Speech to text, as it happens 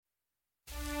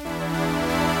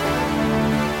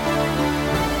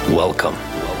Welcome.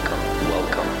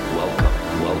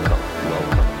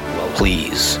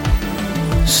 Please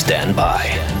stand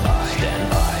by.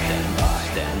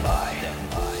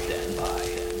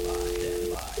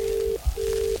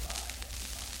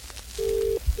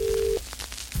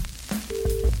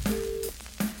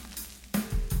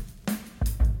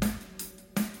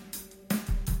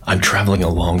 I'm traveling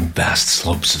along vast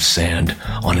slopes of sand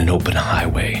on an open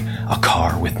highway, a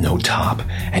car with no top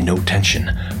and no tension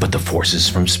but the forces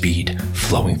from speed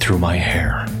flowing through my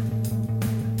hair.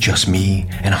 Just me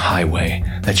and a highway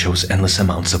that shows endless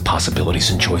amounts of possibilities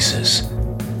and choices.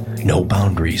 No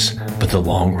boundaries but the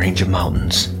long range of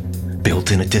mountains,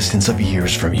 built in a distance of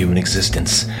years from human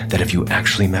existence that if you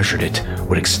actually measured it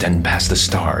would extend past the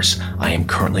stars I am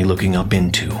currently looking up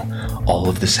into, all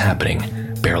of this happening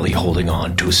barely holding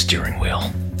on to a steering wheel.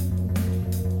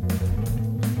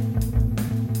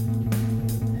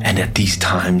 And at these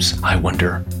times, I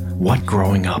wonder what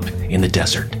growing up in the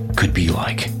desert could be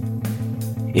like.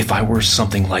 If I were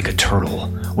something like a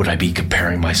turtle, would I be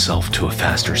comparing myself to a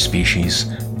faster species?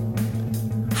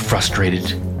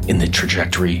 Frustrated in the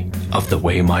trajectory of the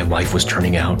way my life was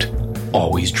turning out,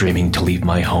 always dreaming to leave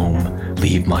my home,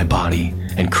 leave my body,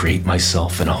 and create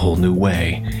myself in a whole new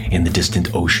way in the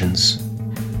distant oceans?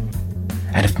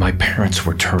 And if my parents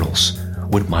were turtles,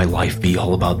 would my life be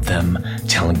all about them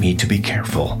telling me to be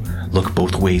careful, look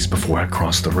both ways before I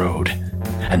cross the road?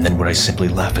 And then would I simply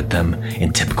laugh at them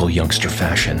in typical youngster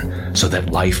fashion so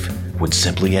that life would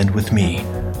simply end with me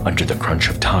under the crunch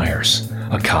of tires,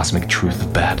 a cosmic truth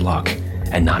of bad luck,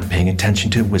 and not paying attention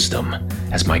to wisdom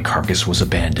as my carcass was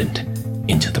abandoned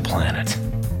into the planet?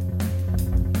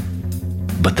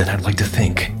 But then I'd like to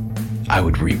think I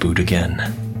would reboot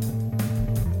again.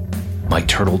 My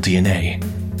turtle DNA,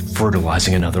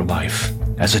 fertilizing another life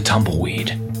as a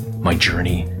tumbleweed, my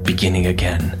journey beginning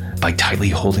again by tightly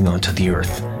holding onto the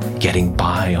earth, getting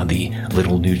by on the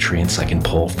little nutrients I can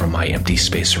pull from my empty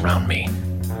space around me,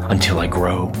 until I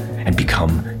grow and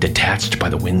become detached by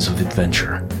the winds of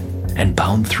adventure, and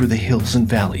bound through the hills and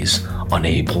valleys,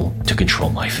 unable to control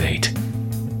my fate.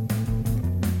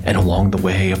 And along the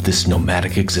way of this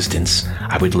nomadic existence,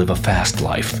 I would live a fast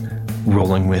life,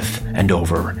 rolling with and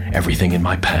over everything in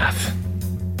my path,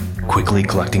 quickly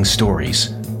collecting stories,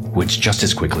 which just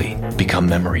as quickly become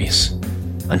memories,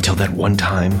 until that one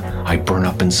time I burn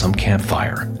up in some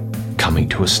campfire, coming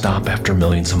to a stop after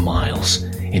millions of miles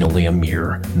in only a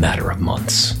mere matter of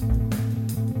months.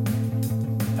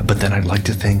 But then I'd like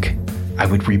to think I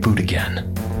would reboot again.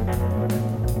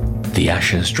 The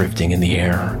ashes drifting in the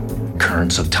air,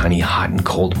 currents of tiny hot and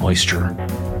cold moisture,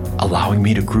 allowing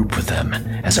me to group with them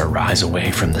as I rise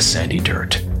away from the sandy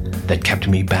dirt that kept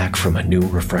me back from a new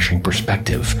refreshing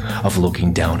perspective of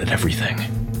looking down at everything.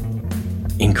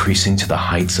 Increasing to the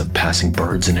heights of passing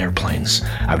birds and airplanes,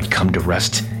 I would come to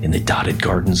rest in the dotted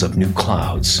gardens of new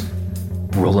clouds,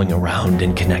 rolling around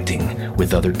and connecting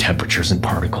with other temperatures and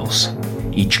particles,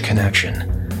 each connection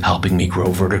helping me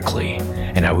grow vertically,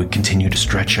 and I would continue to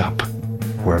stretch up,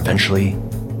 where eventually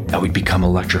I would become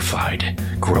electrified,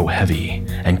 grow heavy,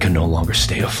 and could no longer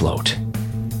stay afloat.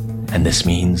 And this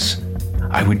means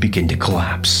I would begin to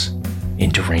collapse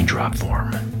into raindrop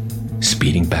form,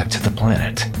 speeding back to the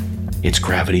planet, its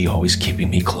gravity always keeping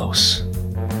me close.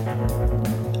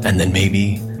 And then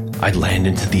maybe I'd land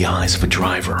into the eyes of a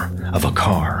driver of a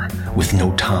car with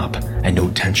no top and no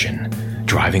tension,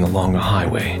 driving along a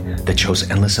highway that shows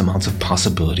endless amounts of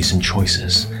possibilities and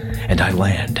choices, and I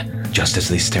land just as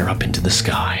they stare up into the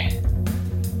sky.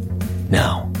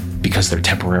 Now, because they're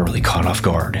temporarily caught off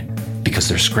guard, because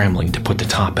they're scrambling to put the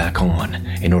top back on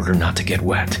in order not to get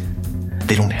wet,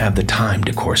 they don't have the time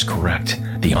to course correct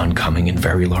the oncoming and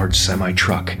very large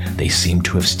semi-truck they seem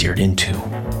to have steered into,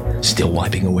 still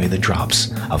wiping away the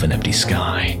drops of an empty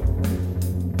sky.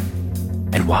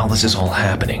 And while this is all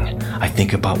happening, I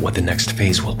think about what the next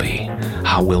phase will be.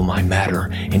 How will my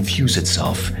matter infuse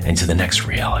itself into the next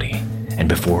reality? And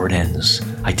before it ends,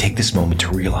 I take this moment to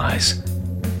realize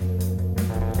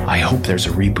I hope there's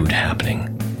a reboot happening.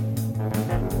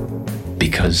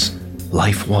 Because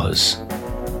life was,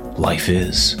 life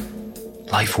is,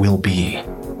 life will be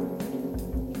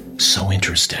so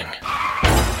interesting.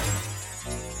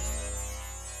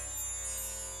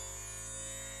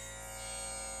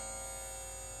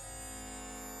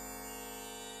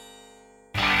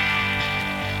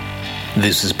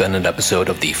 This has been an episode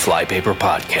of the Flypaper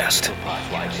Podcast.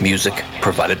 Music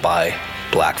provided by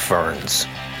Black Ferns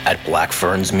at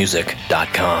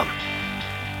blackfernsmusic.com.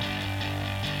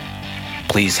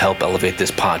 Please help elevate this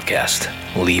podcast.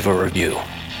 Leave a review.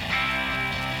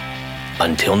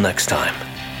 Until next time,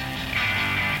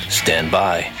 stand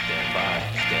by